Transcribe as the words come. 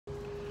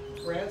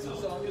Branson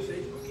Song and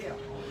Stage Boot Camp.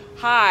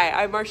 Hi,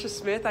 I'm Marcia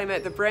Smith. I'm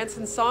at the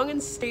Branson Song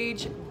and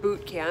Stage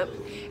Boot Camp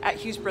at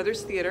Hughes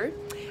Brothers Theater,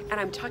 and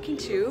I'm talking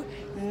to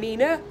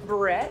Mina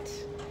Brett.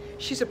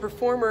 She's a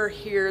performer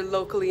here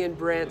locally in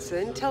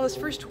Branson. Tell us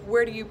first,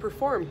 where do you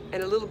perform,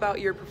 and a little about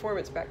your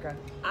performance background.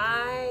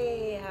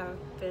 I have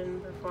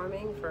been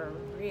performing for a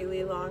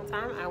really long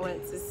time. I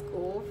went to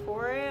school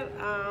for it.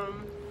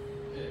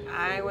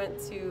 I went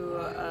to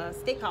a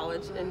state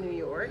college in New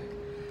York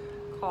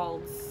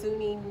called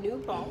SUNY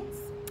New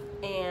Paltz,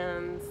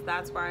 and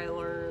that's where I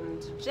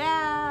learned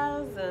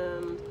jazz,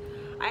 and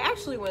I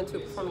actually went to a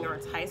performing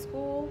arts high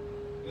school,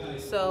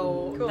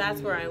 so Cool.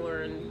 That's where I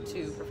learned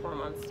to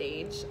perform on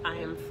stage. I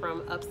am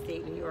from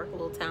upstate New York, a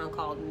little town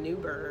called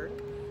Newburgh,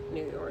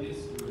 New York.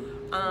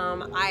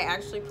 I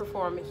actually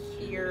perform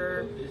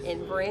here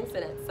in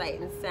Branson at Sight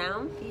and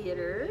Sound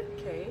Theater,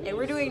 Okay. and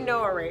we're doing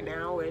Noah right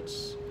now,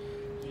 which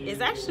is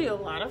actually a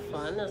lot of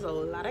fun. There's a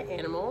lot of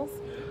animals.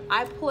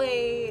 I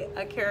play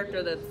a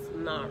character that's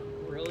not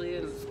really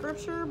in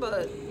scripture,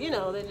 but you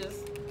know, they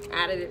just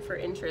added it for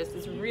interest.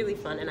 It's really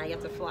fun, and I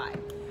get to fly.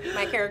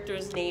 My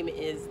character's name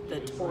is the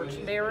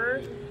Torch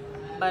Bearer,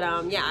 but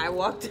yeah, I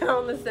walk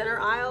down the center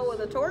aisle with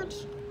a torch.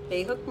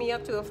 They hook me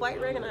up to a flight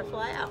rig, and I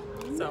fly out.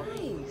 So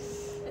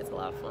Nice. it's a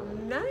lot of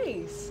fun.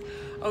 Nice.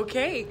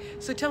 Okay,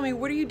 so tell me,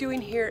 what are you doing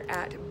here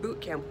at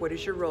boot camp? What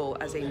is your role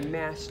as a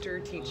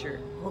master teacher?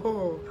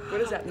 What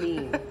does that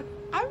mean?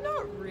 I'm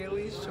not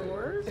really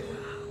sure.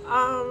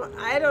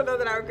 I don't know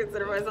that I would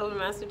consider myself a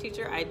master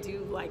teacher. I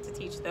do like to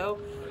teach, though.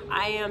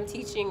 I am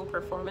teaching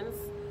performance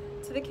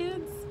to the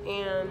kids,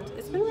 and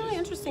it's been really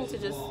interesting to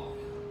just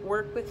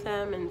work with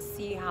them and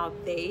see how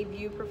they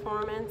view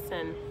performance,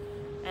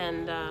 and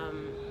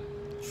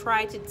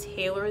try to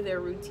tailor their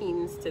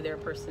routines to their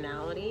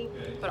personality,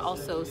 but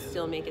also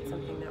still make it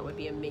something that would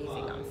be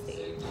amazing on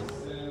stage.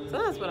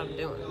 So that's what I'm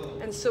doing.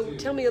 And so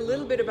tell me a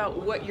little bit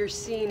about what you're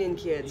seeing in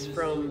kids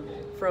from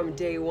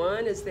day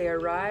one as they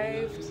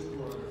arrived.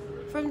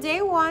 From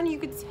day one, you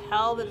could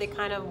tell that they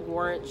kind of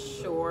weren't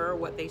sure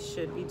what they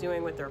should be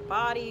doing with their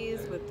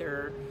bodies, with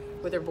their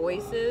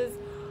voices.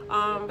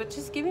 But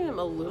just giving them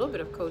a little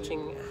bit of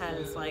coaching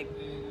has, like,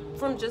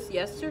 from just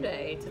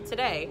yesterday to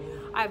today,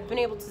 I've been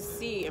able to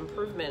see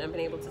improvement. I've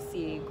been able to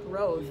see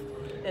growth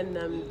in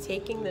them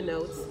taking the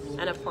notes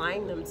and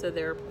applying them to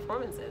their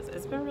performances.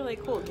 It's been really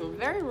cool. It's been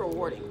very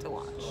rewarding to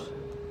watch.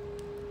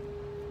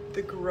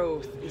 The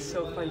growth is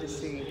so fun to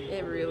see.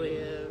 It really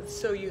is.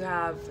 So you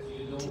have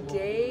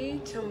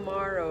today,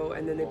 tomorrow,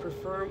 and then they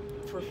perform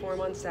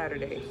on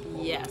Saturday.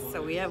 Yes,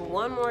 so we have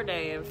one more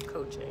day of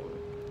coaching.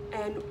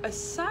 And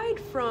aside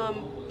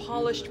from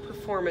polished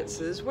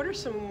performances, what are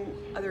some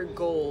other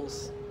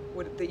goals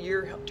that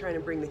you're trying to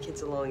bring the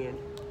kids along in?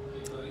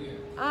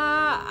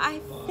 I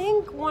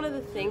think one of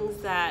the things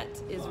that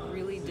is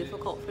really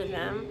difficult for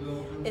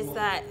them is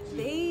that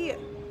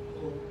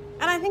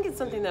and I think it's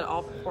something that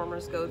all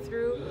performers go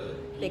through,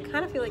 they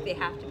kind of feel like they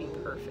have to be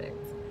perfect.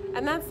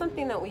 And that's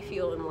something that we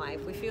feel in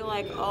life. We feel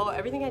like, oh,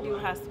 everything I do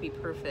has to be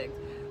perfect,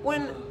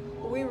 when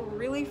we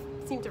really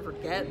seem to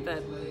forget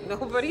that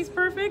nobody's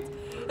perfect.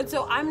 And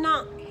so I'm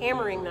not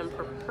hammering them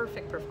for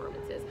perfect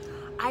performances.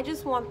 I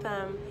just want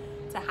them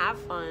to have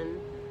fun,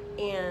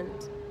 and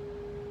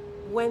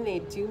when they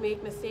do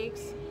make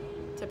mistakes,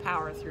 to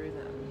power through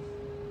them.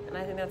 And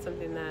I think that's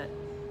something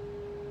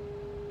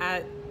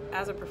that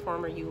as a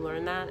performer, you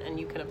learn that and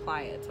you can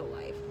apply it to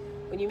life.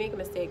 When you make a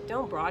mistake,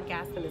 don't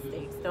broadcast the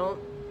mistakes. Don't,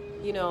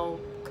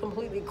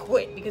 completely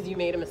quit because you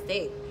made a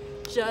mistake.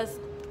 Just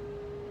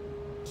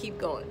keep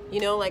going.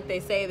 Like they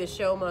say, the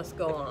show must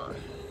go on.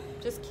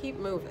 Just keep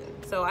moving.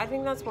 So I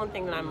think that's one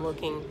thing that I'm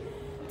looking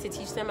to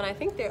teach them, and I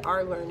think they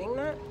are learning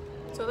that.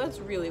 So that's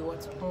really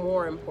what's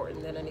more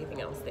important than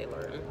anything else they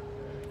learn,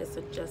 is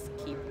to just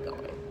keep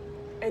going.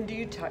 And do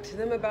you talk to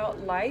them about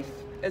life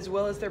as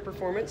well as their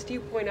performance? Do you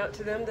point out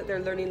to them that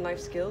they're learning life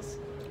skills?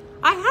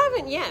 I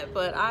haven't yet,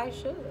 but I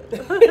should.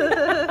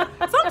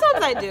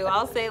 Sometimes I do.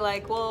 I'll say,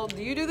 like, well,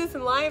 do you do this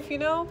in life,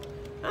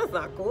 That's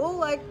not cool.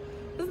 Like,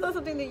 this is not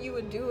something that you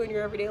would do in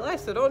your everyday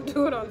life, so don't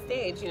do it on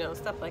stage,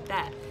 stuff like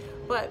that.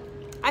 But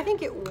I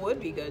think it would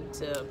be good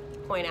to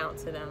point out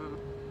to them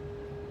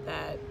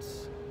that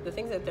the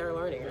things that they're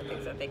learning are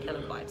things that they can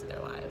apply to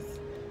their lives.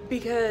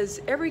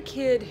 Because every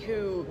kid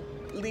who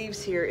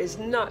leaves here is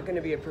not going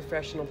to be a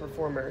professional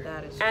performer.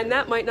 That is true. And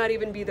that might not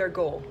even be their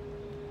goal.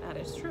 That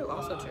is true,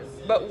 also true.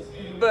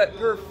 But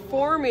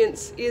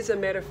performance is a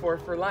metaphor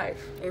for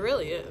life. It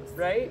really is.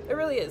 Right? It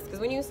really is. Because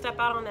when you step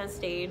out on that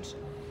stage,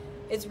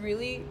 it's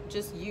really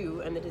just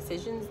you and the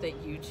decisions that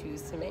you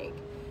choose to make.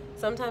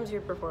 Sometimes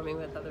you're performing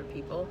with other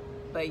people,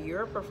 but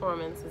your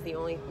performance is the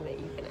only thing that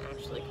you can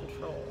actually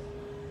control.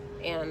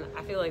 And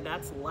I feel like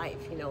that's life,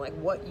 like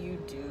what you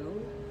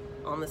do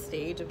on the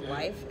stage of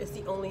life is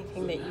the only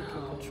thing that you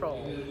can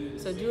control.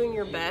 So doing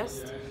your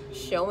best,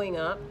 showing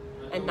up,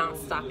 and not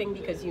stopping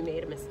because you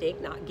made a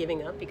mistake, not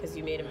giving up because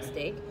you made a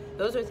mistake,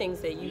 those are things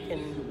that you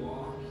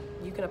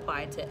can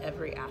apply to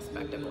every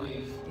aspect of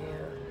life. Yeah,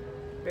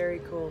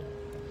 very cool.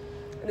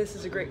 and this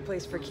is a great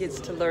place for kids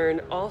to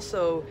learn.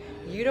 Also,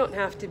 you don't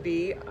have to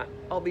be,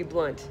 I'll be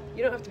blunt,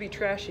 you don't have to be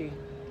trashy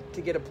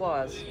to get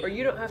applause, or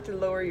you don't have to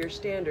lower your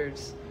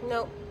standards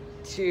Nope.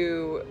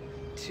 to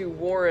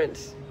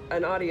warrant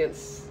an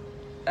audience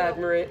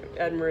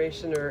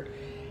admiration or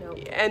Nope.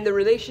 and the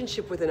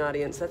relationship with an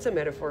audience. That's a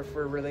metaphor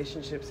for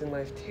relationships in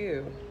life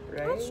too,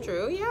 right? That's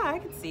true. Yeah, I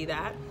could see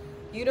that.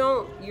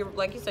 You're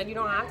like you said, you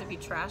don't have to be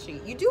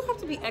trashy. You do have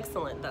to be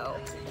excellent though.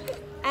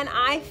 And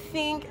I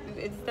think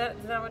is that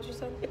what you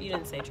said? You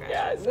didn't say trashy.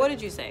 Yeah, what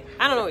did you say?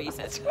 I don't know what you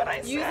said. That's what I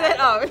You said.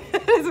 said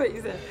that's what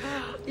you said.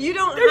 You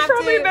don't There's have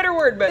probably to, a better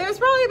word, but there's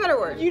probably a better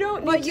word. You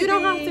don't But need you to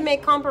don't be- have to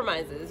make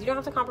compromises. You don't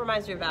have to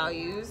compromise your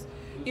values.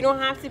 You don't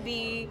have to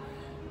be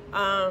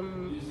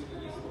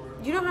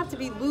you don't have to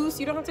be loose.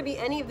 You don't have to be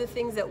any of the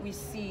things that we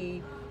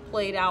see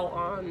played out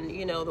on,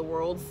 the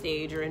world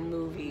stage or in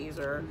movies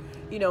or,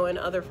 in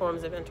other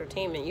forms of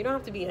entertainment. You don't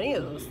have to be any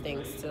of those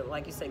things to,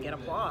 like you said, get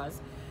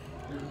applause.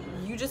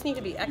 You just need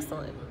to be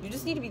excellent. You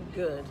just need to be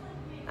good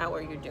at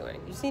what you're doing.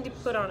 You just need to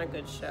put on a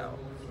good show.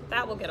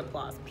 That will get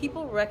applause.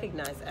 People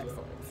recognize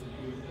excellence.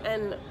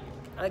 And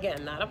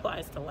again, that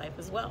applies to life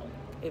as well.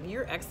 If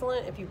you're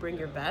excellent, if you bring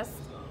your best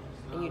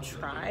and you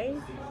try,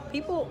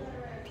 people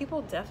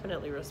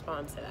definitely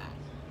respond to that.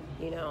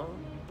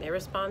 They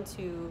respond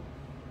to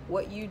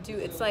what you do.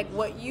 It's like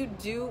what you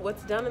do,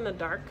 what's done in the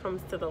dark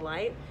comes to the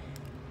light.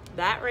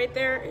 That right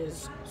there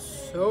is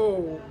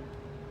so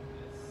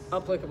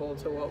applicable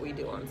to what we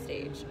do on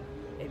stage.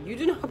 If you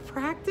do not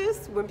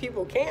practice when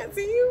people can't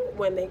see you,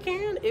 when they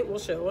can, it will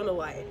show in the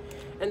light.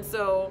 And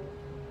so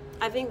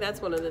I think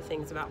that's one of the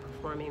things about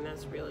performing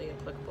that's really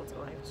applicable to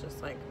life. It's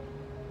just like,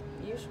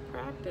 you should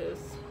practice.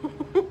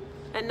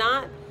 And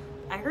I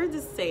heard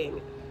this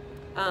saying,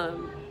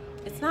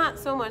 it's not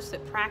so much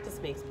that practice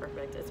makes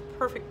perfect, it's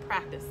perfect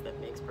practice that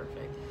makes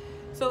perfect.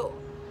 So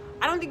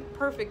I don't think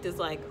perfect is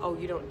like, oh,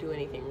 you don't do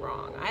anything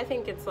wrong. I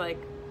think it's like,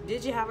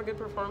 did you have a good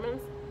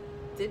performance?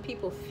 Did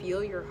people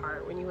feel your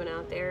heart when you went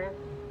out there?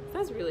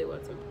 That's really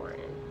what's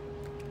important.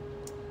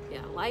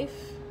 Yeah,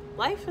 life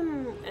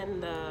and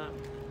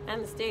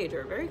the stage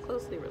are very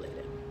closely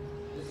related.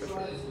 For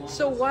sure.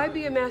 So why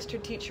be a master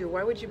teacher?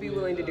 Why would you be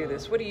willing to do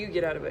this? What do you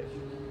get out of it?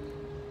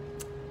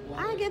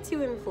 I get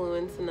to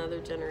influence another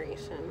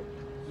generation.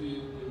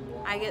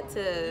 I get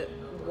to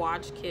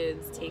watch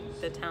kids take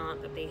the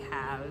talent that they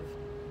have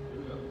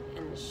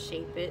and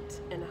shape it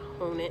and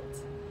hone it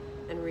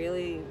and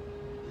really,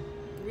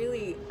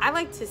 I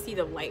like to see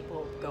the light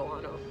bulb go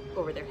on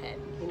over their head.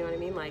 You know what I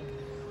mean? Like,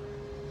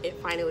 it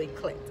finally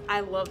clicked.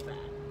 I love that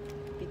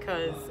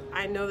because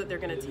I know that they're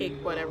going to take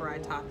whatever I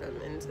taught them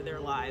into their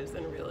lives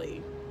and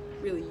really,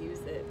 really use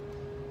it.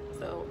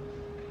 So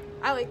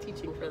I like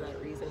teaching for that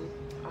reason.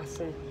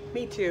 Awesome.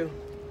 Me too.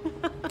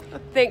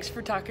 Thanks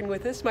for talking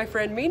with us, my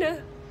friend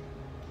Mina.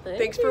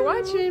 Thanks for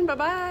watching.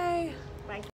 Bye-bye.